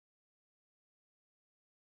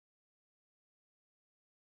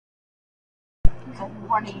Good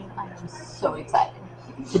morning. I am so excited.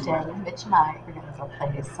 Today, Mitch and I are going to go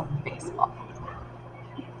play some baseball.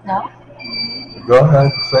 No? Go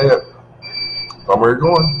ahead, say it. Tell me where you're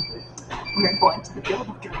going. We're going to the Field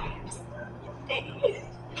of Dreams. Hey.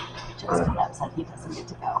 Just kind of upset he doesn't get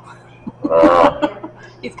to go.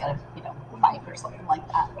 He's got to, fight or something like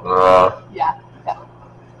that. Yeah.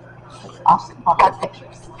 I'll have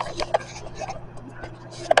pictures.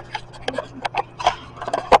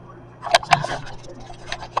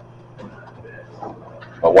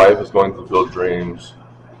 My wife is going to the Field of Dreams,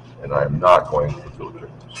 and I am not going to the Field of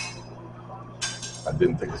Dreams. I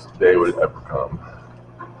didn't think this day would ever come.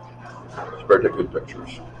 She better take good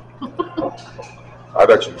pictures.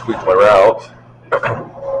 I've actually tweaked my route.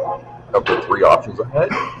 I've got 3 options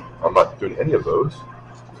ahead. I'm not doing any of those.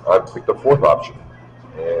 I've picked a 4th option.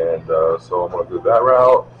 And so I'm going to do that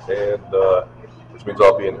route, and which means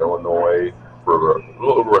I'll be in Illinois for a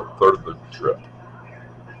little over a third of the trip.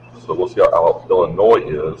 So we'll see how Illinois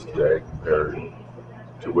is today compared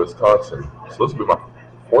to Wisconsin. So this will be my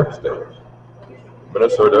 4th state.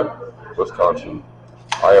 Minnesota, Wisconsin,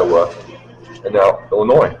 Iowa, and now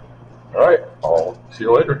Illinois. All right, I'll see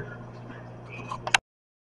you later.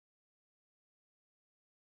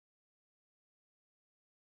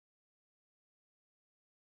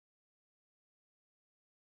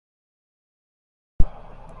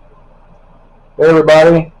 Hey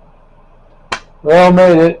everybody, well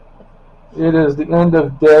made it. It is the end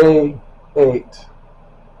of day 8.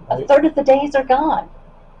 A third of the days are gone.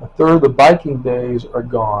 A third of the biking days are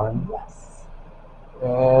gone. Yes.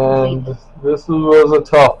 And this was a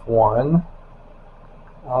tough one.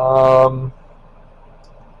 This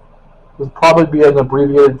will probably be an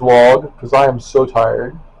abbreviated vlog because I am so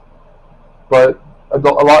tired. But a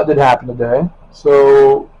lot did happen today.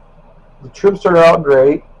 So the trip started out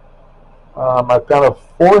great. I found a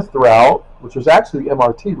 4th route, which was actually the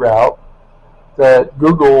MRT route, that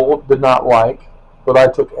Google did not like, but I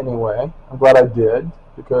took anyway. I'm glad I did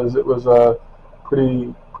because it was a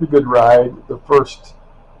pretty good ride. The first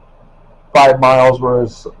 5 miles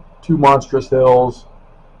was 2 monstrous hills.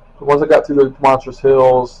 But once I got through the monstrous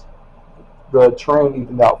hills, the terrain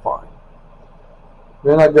evened out fine.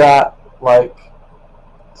 Then I got like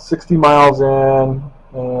 60 miles in,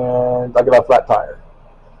 and I got a flat tire.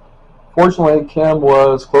 Fortunately, Kim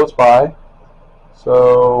was close by,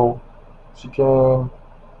 so she came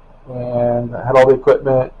and had all the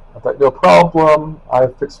equipment. I thought, no problem. I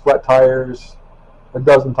fixed flat tires a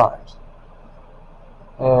dozen times.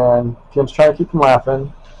 And Kim's trying to keep from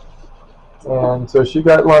laughing. And so she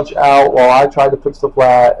got lunch out while I tried to fix the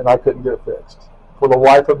flat, and I couldn't get it fixed. For the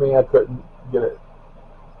life of me, I couldn't get it.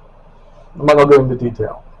 I'm not going to go into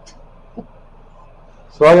detail.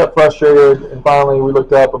 So I got frustrated, and finally we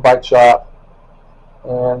looked up a bike shop,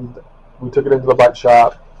 and we took it into the bike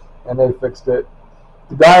shop, and they fixed it.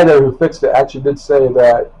 The guy there who fixed it actually did say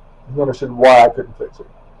that he understood why I couldn't fix it.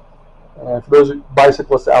 And for those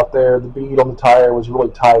bicyclists out there, the bead on the tire was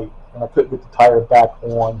really tight, and I couldn't get the tire back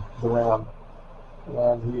on the rim.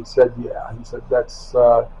 And he said, yeah, he said that's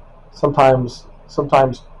sometimes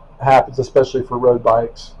happens, especially for road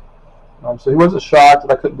bikes. So he wasn't shocked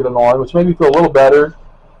that I couldn't get it on, which made me feel a little better.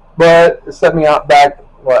 But it set me out back,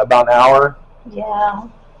 about an hour. Yeah.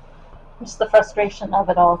 Just the frustration of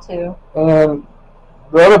it all, too. And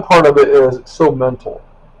the other part of it is it's so mental.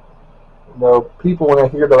 People when they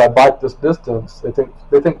hear that I bike this distance, they think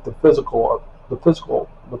the physicality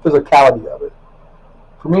of it.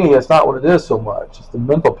 For me, it's not what it is so much. It's the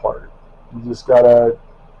mental part. You just gotta,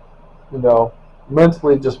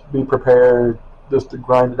 mentally just be prepared just to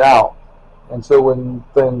grind it out. And so when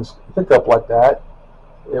things pick up like that,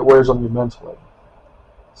 it wears on you mentally.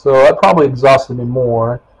 So that probably exhausted me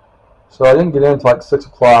more. So I didn't get in until like 6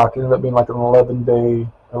 o'clock. It ended up being like an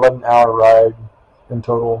 11-hour ride in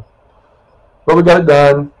total. But we got it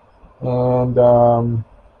done. And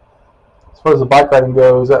as far as the bike riding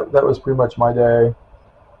goes, that was pretty much my day.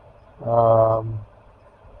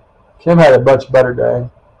 Kim had a much better day.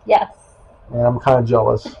 Yes. And I'm kind of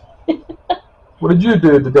jealous. What did you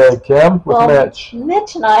do today, Kim, with Mitch?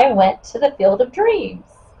 Mitch and I went to the Field of Dreams.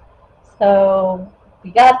 So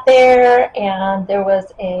we got there, and there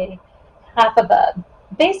was a half of a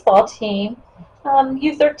baseball team,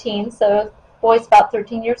 U13, so boys about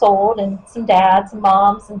 13 years old, and some dads and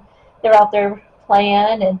moms, and they're out there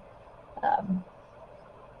playing, and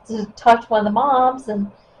to talk to one of the moms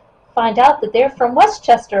and find out that they're from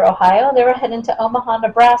Westchester, Ohio. They were heading to Omaha,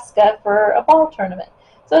 Nebraska for a ball tournament.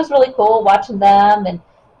 So it was really cool watching them, and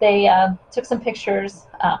they took some pictures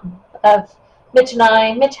of Mitch and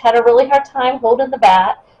I. Mitch had a really hard time holding the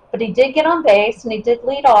bat, but he did get on base, and he did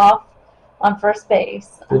lead off. on first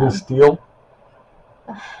base. Did he steal?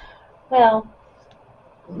 Well,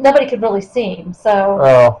 nobody could really see him,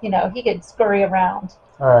 so he could scurry around.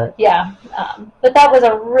 All right. Yeah, but that was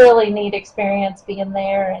a really neat experience being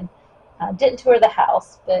there, and didn't tour the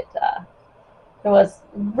house, but it was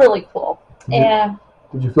really cool.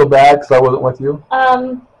 Did you feel bad because I wasn't with you?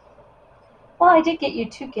 Well, I did get you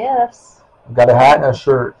 2 gifts. I got a hat and a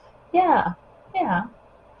shirt. Yeah.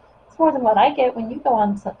 It's more than what I get when you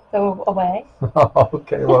go away.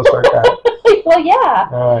 Okay, well, start that. Well, yeah.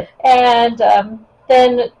 All right. And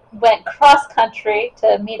then went cross country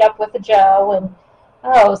to meet up with Joe,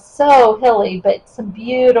 and so hilly, but some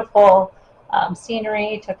beautiful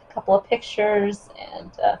scenery. Took a couple of pictures,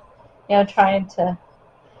 and trying to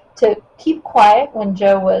keep quiet when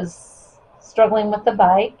Joe was struggling with the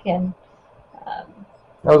bike, and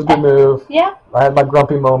that was a good move. Yeah. I had my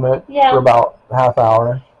grumpy moment for about a half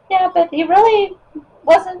hour. Yeah, but he really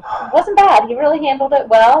wasn't bad. He really handled it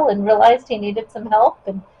well and realized he needed some help,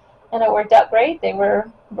 and it worked out great. They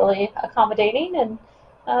were really accommodating,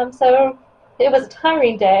 and so it was a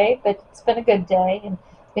tiring day, but it's been a good day, and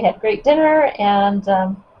we had great dinner, and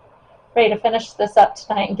ready to finish this up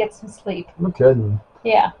tonight and get some sleep. No kidding.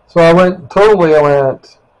 Yeah. So I went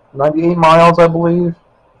 98 miles, I believe,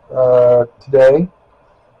 today.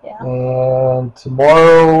 Yeah. And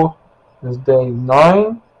tomorrow is day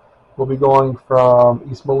 9. We'll be going from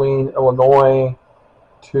East Moline, Illinois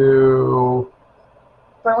to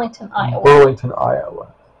Burlington,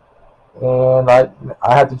 Iowa. And I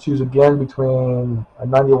had to choose again between a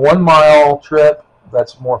 91-mile trip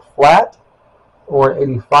that's more flat or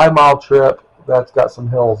an 85-mile trip that's got some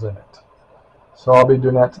hills in it. So I'll be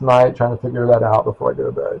doing that tonight, trying to figure that out before I go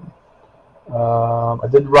to bed. I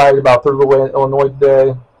did ride about a third of the way in Illinois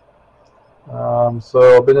today.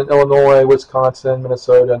 So I've been in Illinois, Wisconsin,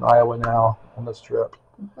 Minnesota, and Iowa now on this trip.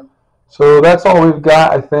 Mm-hmm. So that's all we've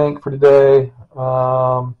got, I think, for today.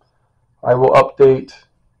 I will update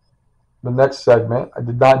the next segment. I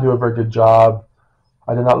did not do a very good job.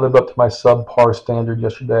 I did not live up to my subpar standard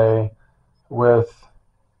yesterday with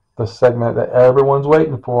the segment that everyone's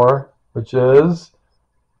waiting for, which is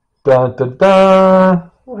dun dun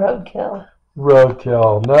dun. Roadkill.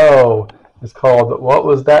 No, it's called What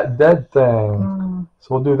Was That Dead Thing? So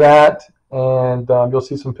we'll do that, and you'll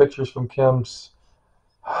see some pictures from Kim's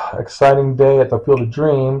exciting day at the Field of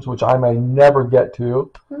Dreams, which I may never get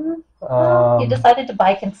to. You decided to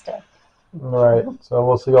bike instead. All right, so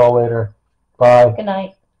we'll see y'all later. Bye. Good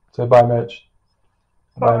night. Say bye, Mitch.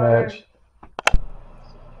 Bye, Mitch.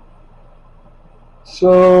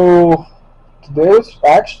 So today was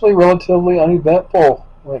actually relatively uneventful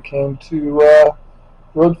when it came to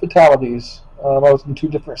road fatalities. I was in 2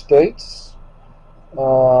 different states,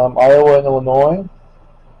 Iowa and Illinois.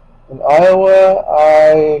 In Iowa,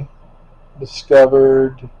 I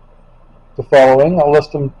discovered the following. I'll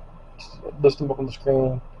list them up on the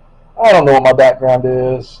screen. I don't know what my background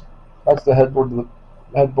is. That's the headboard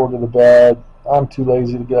of the bed. I'm too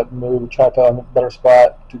lazy to get up and move. Try to find a better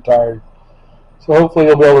spot. Too tired. So hopefully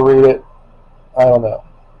you'll be able to read it. I don't know.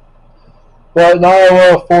 But in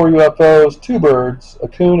Iowa, 4 UFOs, 2 birds, a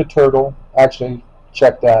coon, a turtle. Actually,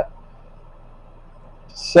 check that.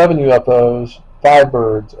 7 UFOs, 5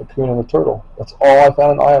 birds, a coon, and a turtle. That's all I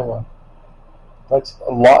found in Iowa. That's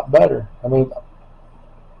a lot better. I mean,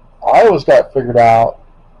 Iowa's got it figured out.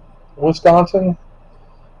 Wisconsin,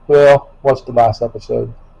 well, what's the last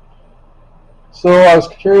episode? So I was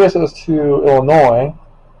curious as to Illinois.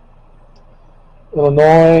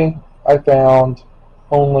 Illinois, I found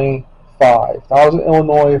only 5. I was in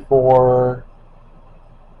Illinois for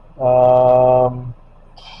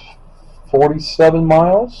 47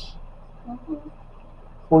 miles.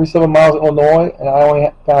 47 miles in Illinois, and I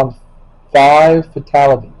only found 5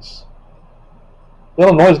 fatalities.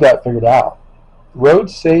 Illinois got it figured out. Road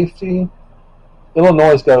safety,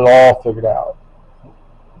 Illinois got it all figured out.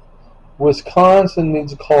 Wisconsin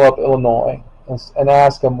needs to call up Illinois and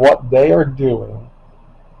ask them what they are doing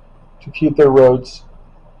to keep their roads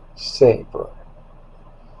safer.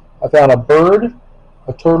 I found a bird,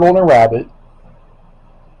 a turtle, and a rabbit.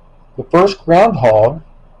 The first groundhog.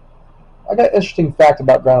 I got an interesting fact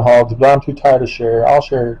about groundhogs, but I'm too tired to share. I'll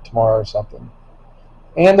share it tomorrow or something.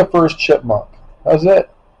 And the first chipmunk. That was it.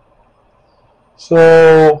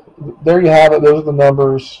 So there you have it. Those are the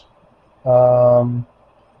numbers.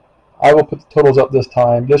 I will put the totals up this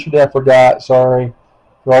time. Yesterday I forgot. Sorry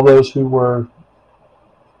for all those who were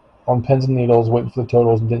on pins and needles waiting for the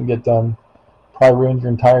totals and didn't get them. Probably ruined your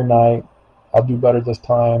entire night. I'll do better this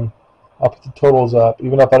time. I'll put the totals up.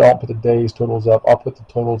 Even if I don't put the day's totals up, I'll put the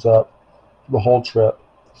totals up for the whole trip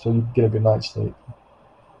so you get a good night's sleep.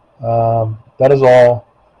 That is all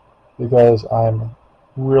because I'm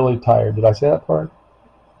really tired. Did I say that part?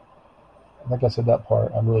 I think I said that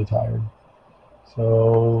part. I'm really tired.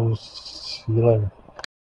 So, see you later.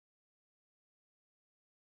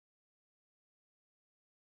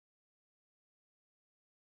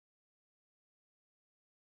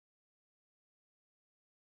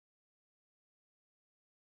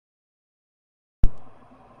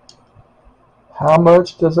 How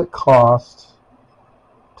much does it cost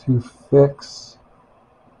to fix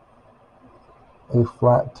a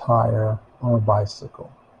flat tire on a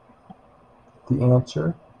bicycle? The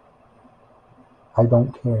answer, I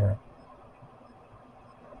don't care.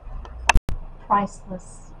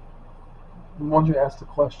 Priceless. Why don't you ask the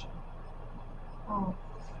question? Oh,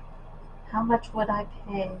 how much would I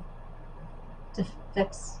pay to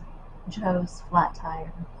fix Joe's flat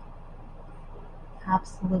tire?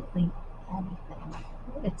 Absolutely anything.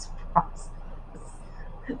 It's priceless.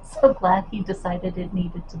 So glad he decided it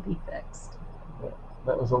needed to be fixed. Yeah,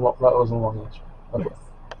 that was a long answer. Okay. Yes.